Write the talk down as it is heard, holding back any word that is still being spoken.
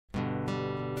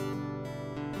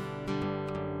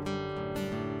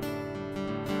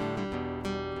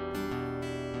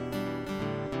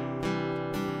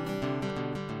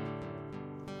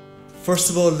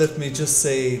First of all, let me just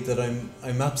say that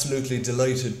I'm absolutely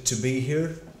delighted to be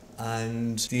here,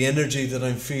 and the energy that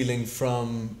I'm feeling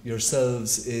from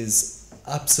yourselves is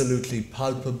absolutely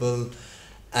palpable,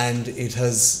 and it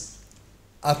has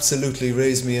absolutely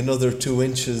raised me another 2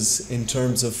 inches in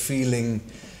terms of feeling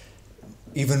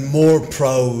even more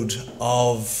proud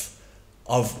of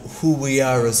who we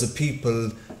are as a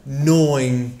people,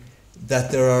 knowing that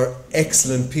there are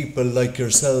excellent people like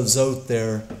yourselves out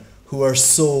there who are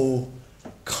so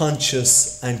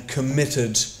conscious and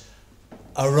committed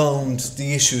around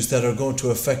the issues that are going to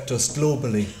affect us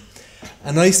globally.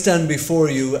 And I stand before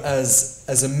you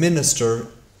as a minister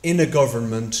in a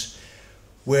government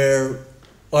where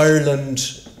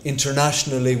Ireland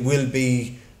internationally will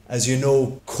be, as you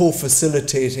know,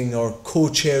 co-facilitating or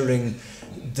co-chairing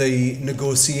the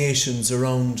negotiations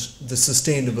around the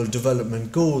Sustainable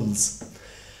Development Goals.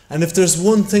 And if there's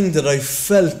one thing that I've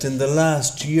felt in the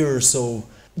last year or so,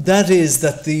 that is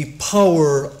that the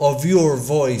power of your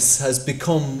voice has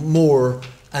become more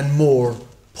and more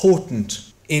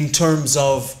potent in terms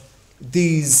of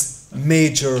these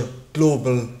major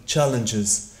global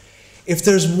challenges. If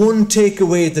there's one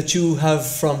takeaway that you have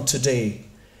from today,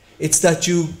 it's that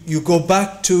you go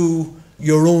back to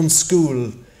your own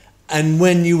school, and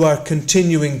when you are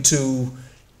continuing to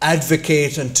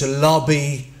advocate and to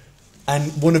lobby,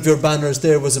 and one of your banners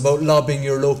there was about lobbying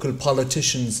your local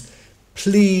politicians,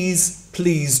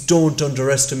 please don't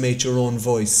underestimate your own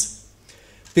voice.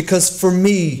 Because for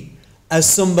me, as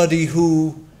somebody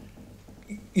who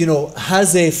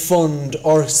has a fund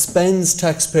or spends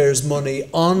taxpayers' money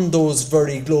on those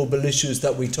very global issues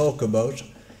that we talk about,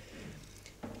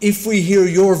 if we hear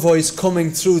your voice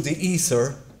coming through the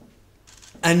ether,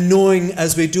 and knowing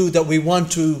as we do that we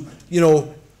want to,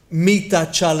 meet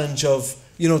that challenge of,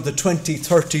 the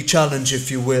 2030 challenge,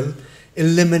 if you will,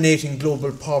 eliminating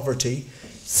global poverty,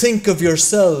 think of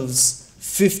yourselves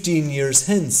 15 years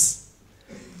hence.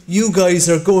 You guys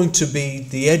are going to be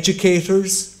the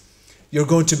educators, you're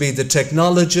going to be the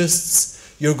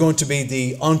technologists, you're going to be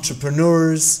the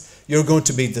entrepreneurs, you're going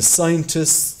to be the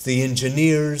scientists, the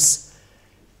engineers.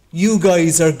 You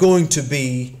guys are going to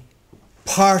be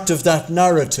part of that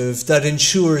narrative that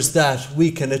ensures that we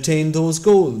can attain those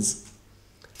goals.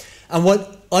 And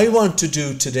what I want to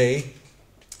do today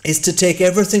is to take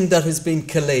everything that has been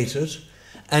collated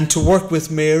and to work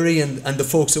with Mary and the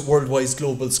folks at Worldwise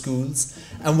Global Schools.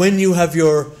 And when you have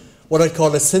your, what I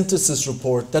call a synthesis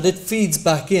report, that it feeds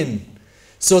back in,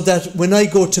 so that when I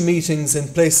go to meetings in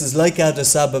places like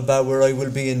Addis Ababa, where I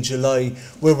will be in July,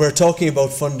 where we're talking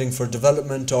about funding for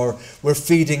development, or we're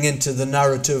feeding into the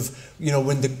narrative,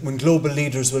 when global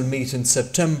leaders will meet in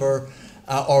September,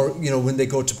 or when they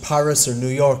go to Paris or New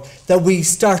York, that we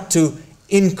start to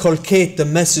inculcate the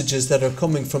messages that are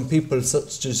coming from people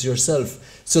such as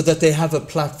yourself, so that they have a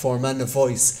platform and a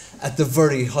voice at the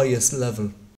very highest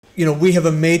level. We have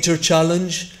a major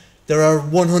challenge. There are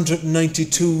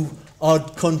 192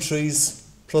 odd countries,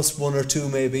 plus 1 or 2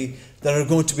 maybe, that are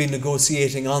going to be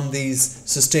negotiating on these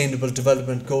Sustainable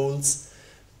Development Goals.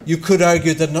 You could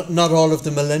argue that not all of the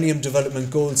Millennium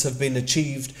Development Goals have been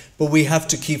achieved, but we have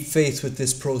to keep faith with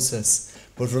this process.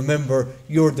 But remember,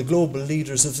 you're the global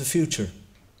leaders of the future.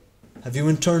 Have you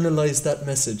internalized that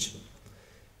message?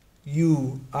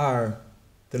 You are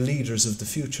the leaders of the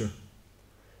future.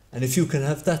 And if you can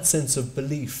have that sense of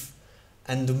belief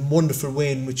and the wonderful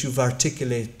way in which you've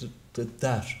articulated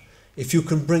that, if you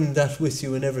can bring that with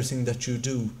you in everything that you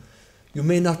do, you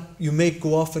may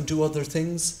go off and do other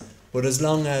things, but as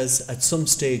long as at some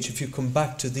stage, if you come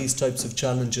back to these types of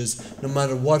challenges, no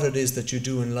matter what it is that you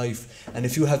do in life, and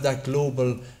if you have that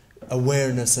global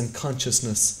awareness and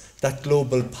consciousness, that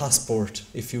global passport,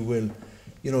 if you will,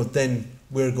 then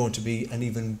we're going to be an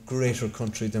even greater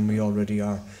country than we already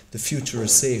are. The future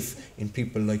is safe in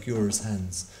people like yours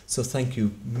hands. So thank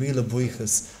you. Míle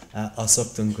buíochas as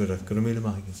uchtán gura. Gura míle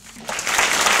maithigh.